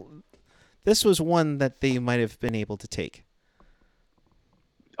mean, this was one that they might have been able to take.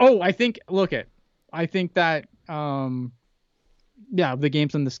 Oh, I think that, the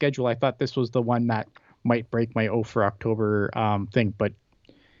games on the schedule, I thought this was the one that might break my for October thing, but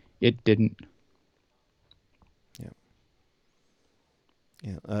it didn't.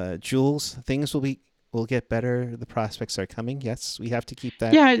 Yeah. Jules, things will get better. The prospects are coming. Yes, we have to keep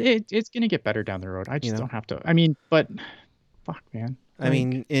that. Yeah, it's going to get better down the road. I just don't have to. I mean, but fuck, man.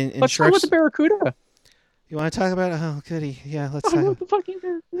 Let's talk about the Barracuda. You want to talk about it? Oh, goody. Yeah, let's talk about the fucking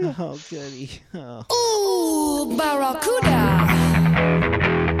Barracuda. Oh, goody. Oh. Ooh, Barracuda.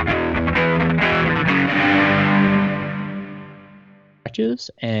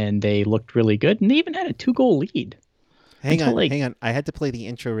 And they looked really good, and they even had a 2-goal lead. Hang on. I had to play the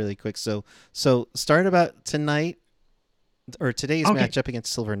intro really quick. So start about tonight or today's matchup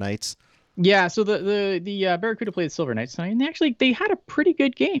against Silver Knights. Yeah, so the Barracuda played Silver Knights tonight, and they had a pretty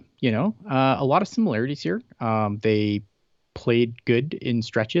good game. A lot of similarities here. They played good in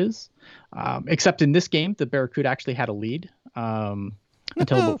stretches, except in this game, the Barracuda actually had a lead until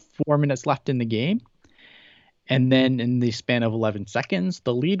about 4 minutes left in the game, and then in the span of 11 seconds,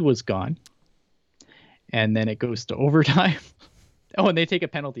 the lead was gone, and then it goes to overtime. Oh, and they take a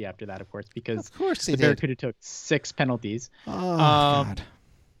penalty after that, of course, because the Barracuda took 6 penalties. Oh, God.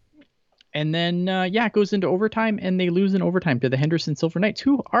 And then, it goes into overtime, and they lose in overtime to the Henderson Silver Knights,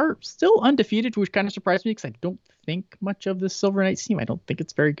 who are still undefeated, which kind of surprised me because I don't think much of the Silver Knights team. I don't think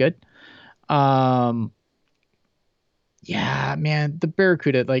it's very good. Yeah, man, the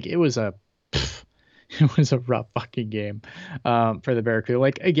Barracuda, it was a rough fucking game for the Barracuda.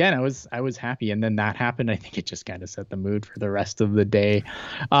 Again, I was happy, and then that happened. I think it just kind of set the mood for the rest of the day.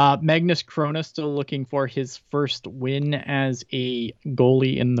 Magnus Krona still looking for his first win as a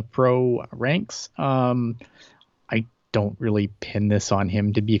goalie in the pro ranks. I don't really pin this on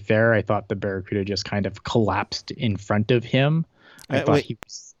him, to be fair. I thought the Barracuda just kind of collapsed in front of him. I thought he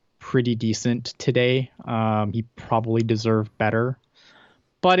was pretty decent today. He probably deserved better.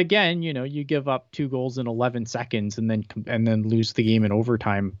 But again, you give up 2 goals in 11 seconds and then lose the game in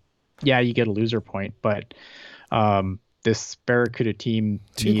overtime. Yeah, you get a loser point. But this Barracuda team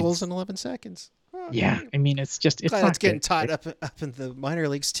 2 goals in 11 seconds. Yeah, I mean, it's Glad not it's getting good, taught right? up in the minor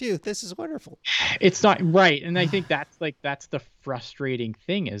leagues too. This is wonderful. It's not right, and I think that's the frustrating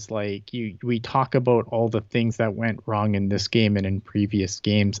thing is like we talk about all the things that went wrong in this game and in previous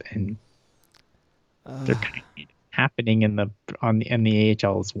games, and they're kind of happening in the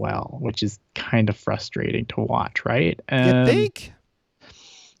AHL as well, which is kind of frustrating to watch, right? You think?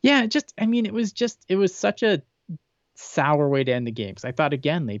 Yeah, I mean, it was such a sour way to end the game. 'Cause I thought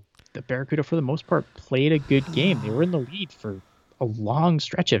again, the Barracuda for the most part played a good game. They were in the lead for a long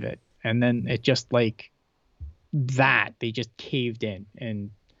stretch of it, and then it just like that they just caved in,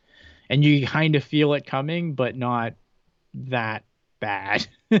 and you kind of feel it coming, but not that bad.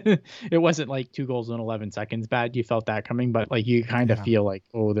 It wasn't like 2 goals in 11 seconds bad. You felt that coming, but like you kind of Yeah. feel like,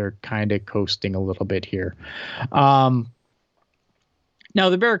 oh, they're kind of coasting a little bit here. Now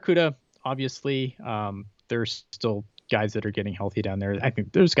the Barracuda, obviously, there's still guys that are getting healthy down there. I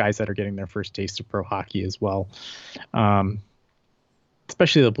think there's guys that are getting their first taste of pro hockey as well.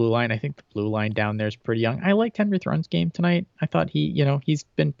 Especially the blue line. I think the blue line down there is pretty young. I liked Henry Thrun's game tonight. I thought he's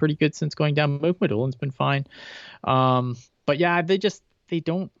been pretty good since going down. Mook Madulin's been fine. But yeah, they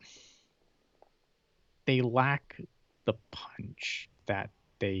lack the punch that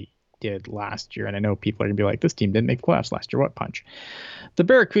they did last year. And I know people are gonna be like, this team didn't make the playoffs last year. What punch? The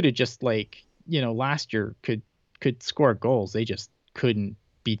Barracuda just like, last year could score goals. They just couldn't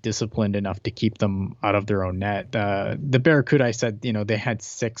be disciplined enough to keep them out of their own net. The Barracuda, I said, they had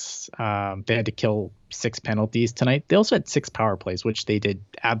they had to kill 6 penalties tonight. They also had 6 power plays, which they did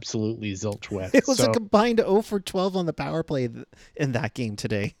absolutely zilch with. It was a combined 0 for 12 on the power play in that game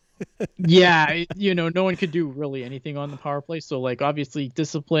today. Yeah, no one could do really anything on the power play. So like obviously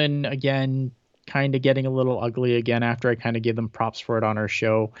discipline again, kind of getting a little ugly again after I kind of gave them props for it on our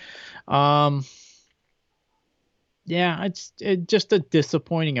show. Yeah, it's just a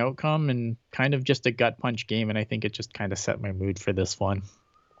disappointing outcome and kind of just a gut punch game. And I think it just kind of set my mood for this one,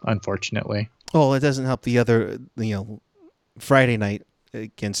 unfortunately. Well, it doesn't help the other, Friday night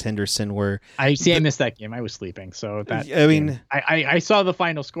against Henderson where I missed that game. I was sleeping. So I saw the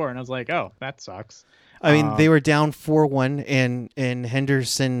final score and I was like, oh, that sucks. I mean, they were down 4-1 and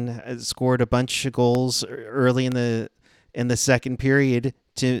Henderson scored a bunch of goals early in the second period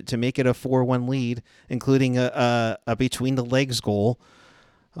to make it a 4-1 lead, including a between the legs goal,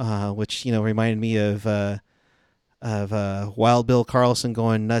 which reminded me of Wild Bill Carlson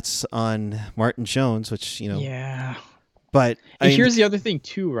going nuts on Martin Jones, which yeah. But here's the other thing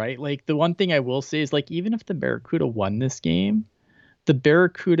too, right? Like the one thing I will say is like even if the Barracuda won this game, the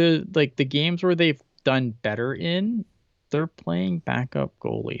Barracuda like the games where they've done better in, they're playing backup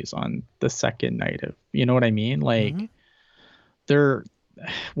goalies on the second night of, you know what I mean? Like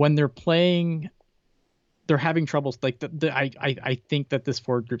when they're playing, they're having troubles. Like I think that this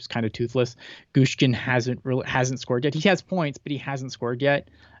forward group's kind of toothless. Gushkin hasn't scored yet. He has points, but he hasn't scored yet.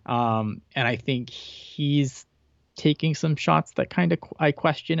 And I think he's taking some shots that kind of I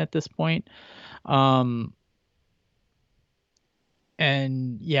question at this point.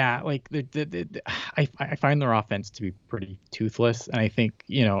 And yeah, like I find their offense to be pretty toothless, and I think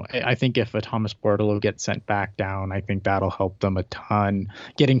I think if a Thomas Bordeleau gets sent back down, I think that'll help them a ton.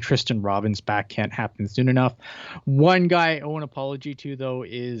 Getting Tristan Robbins back can't happen soon enough. One guy I owe an apology to though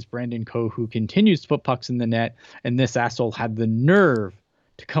is Brandon Coe, who continues to put pucks in the net, and this asshole had the nerve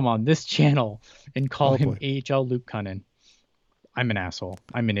to come on this channel and call him AHL Luke Cunnin. I'm an asshole.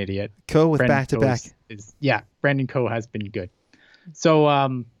 I'm an idiot. Coe with back-to-back. Brandon Coe has been good. So,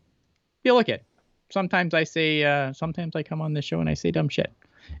 look at. Sometimes I say, sometimes I come on this show and I say dumb shit.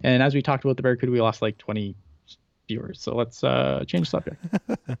 And as we talked about the Barracuda, we lost like 20 viewers. So let's change the subject.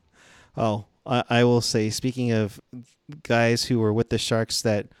 Oh, I will say, speaking of guys who were with the Sharks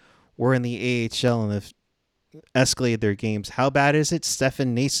that were in the AHL and have escalated their games, how bad is it?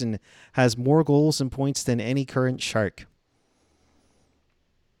 Stefan Nason has more goals and points than any current Shark.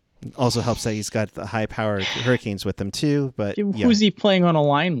 Also helps that he's got the high-powered Hurricanes with him too. But who's he playing on a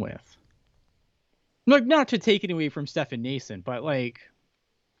line with? Like, not to take it away from Stefan Nason, but like,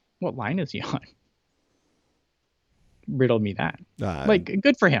 what line is he on? Riddle me that. Like,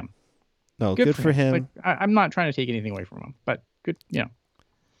 good for him. No, good for him. Like, I'm not trying to take anything away from him, but good.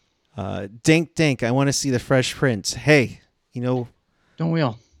 Dink. I want to see the Fresh Prince. Hey, don't we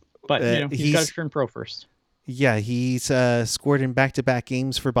all? But he's got to turn pro first. Yeah, he's scored in back-to-back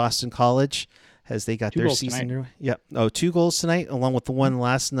games for Boston College as they got their season. Yep. Oh, 2 goals tonight, along with the one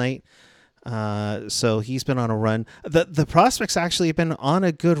last night. So he's been on a run. The prospects actually have been on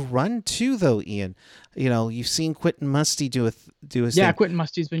a good run too, though, Ian. You've seen Quentin Musty do his thing. Quentin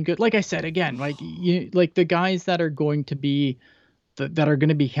Musty's been good. Like I said again, like the guys that are going to be that are going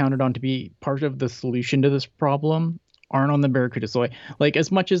to be counted on to be part of the solution to this problem aren't on the Barracuda. So like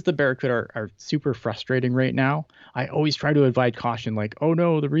as much as the Barracuda are super frustrating right now, I always try to advise caution, like, oh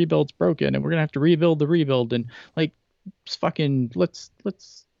no, the rebuild's broken and we're gonna have to rebuild the rebuild, and like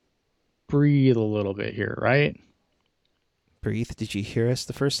let's breathe a little bit here, right? Breathe. Did you hear us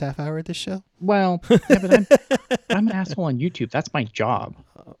the first half hour of this show? Well, yeah, but I'm an asshole on YouTube. That's my job.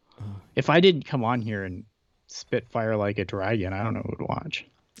 If I didn't come on here and spit fire like a dragon, I don't know who would watch.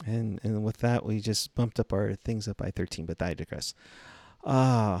 And with that, we just bumped up our things up by 13, but I digress.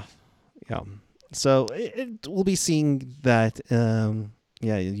 Yeah. So we'll be seeing that.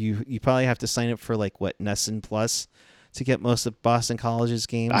 Yeah, you probably have to sign up for like Nesson Plus to get most of Boston College's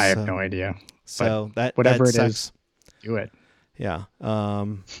games. I have no idea. So that whatever that it is, do it. Yeah.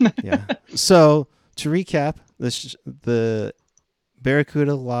 Yeah. So to recap, the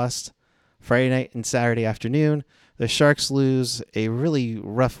Barracuda lost Friday night and Saturday afternoon. The Sharks lose a really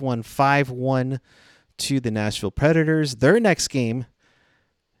rough one, 5-1 to the Nashville Predators. Their next game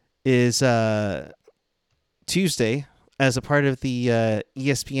is Tuesday as a part of the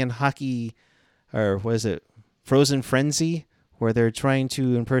ESPN hockey, or what is it, Frozen Frenzy, where they're trying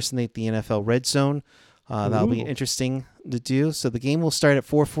to impersonate the NFL Red Zone. That'll be interesting to do. So the game will start at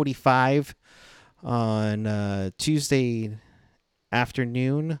 4:45 on Tuesday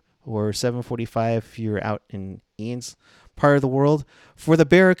afternoon, or 7:45 if you're out in Ian's part of the world. For the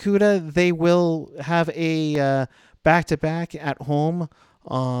Barracuda, they will have a back-to-back at home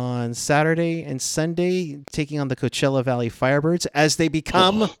on Saturday and Sunday, taking on the Coachella Valley Firebirds as they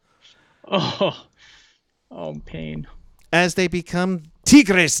become pain. As they become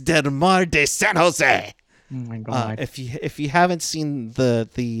Tigres del Mar de San Jose. Oh my God! If you haven't seen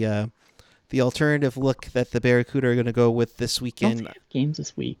the alternative look that the Barracuda are going to go with this weekend. Don't they have games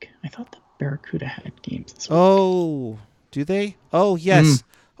this week? I thought the Barracuda had games this week. Oh, do they? Oh, yes.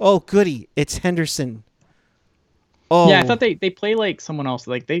 Oh, goody. It's Henderson. Oh, yeah. I thought they play like someone else.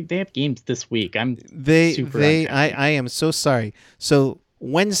 Like they have games this week. I am so sorry. So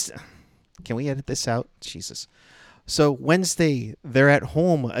Wednesday, can we edit this out? Jesus. So Wednesday they're at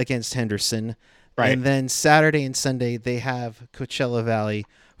home against Henderson, right? And then Saturday and Sunday they have Coachella Valley.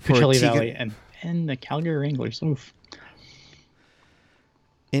 Valley and the Calgary Wranglers. Oof.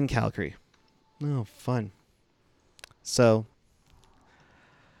 In Calgary. Oh, fun. So,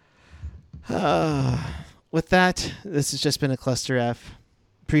 with that, this has just been a Cluster F.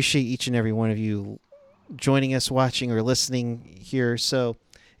 Appreciate each and every one of you joining us, watching, or listening here. So,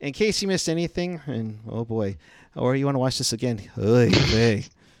 in case you missed anything, and oh boy, or you want to watch this again, hey.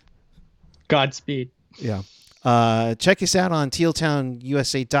 Godspeed. Yeah. Check us out on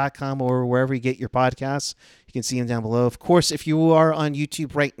tealtownusa.com or wherever you get your podcasts. You can see them down below. Of course, if you are on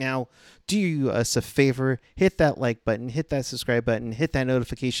YouTube right now, do us a favor, hit that like button, hit that subscribe button, hit that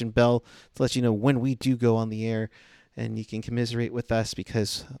notification bell to let you know when we do go on the air, and you can commiserate with us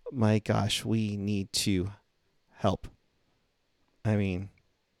because, my gosh, we need to help. I mean,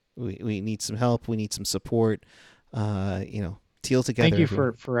 we need some help. We need some support. Teal together. Thank you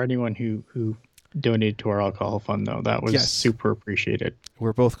for anyone who donated to our alcohol fund, though. That was super appreciated.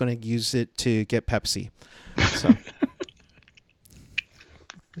 We're both going to use it to get Pepsi. So.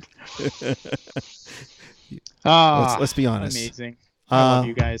 Let's be honest. Amazing. I love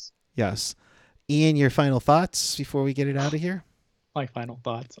you guys. Yes. Ian, your final thoughts before we get it out of here? My final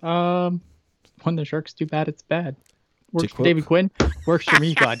thoughts. When the Sharks do bad, it's bad. Works for David Quinn. Works for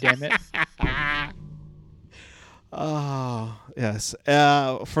me, goddammit. Oh, yes.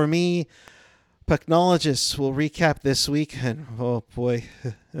 For me, Pucknologists will recap this week, and oh boy,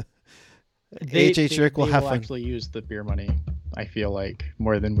 AJ Jerk will have fun. Actually use the beer money, I feel like,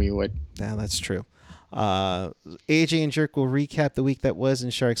 more than we would. Yeah, that's true. AJ and Jerk will recap the week that was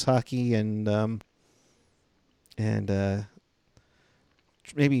in Sharks hockey, and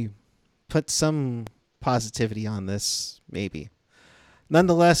maybe put some positivity on this, maybe.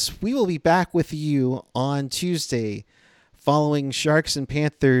 Nonetheless, we will be back with you on Tuesday following Sharks and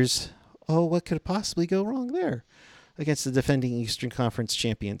Panthers. Oh, what could possibly go wrong there against the defending Eastern Conference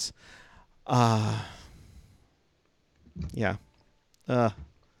champions?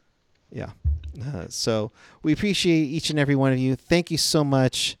 So we appreciate each and every one of you. Thank you so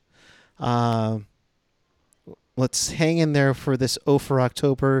much. Let's hang in there for this O for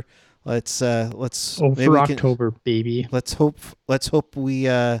October. Let's O for October, baby. Let's hope we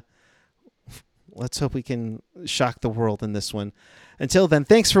can shock the world in this one. Until then,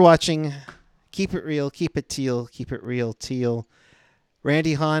 thanks for watching. Keep it real, keep it teal, keep it real, Teal.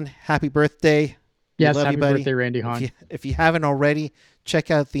 Randy Hahn, happy birthday. Yes, happy birthday, Randy Hahn. If you haven't already, check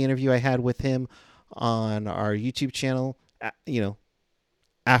out the interview I had with him on our YouTube channel.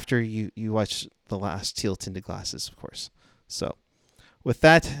 after you watch the last Teal tinted glasses, of course. So with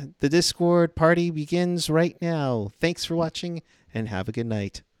that, the Discord party begins right now. Thanks for watching and have a good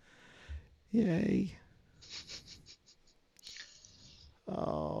night. Yay.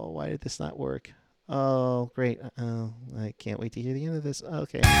 Oh, why did this not work? Oh, great. Oh, I can't wait to hear the end of this.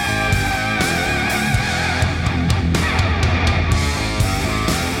 Okay.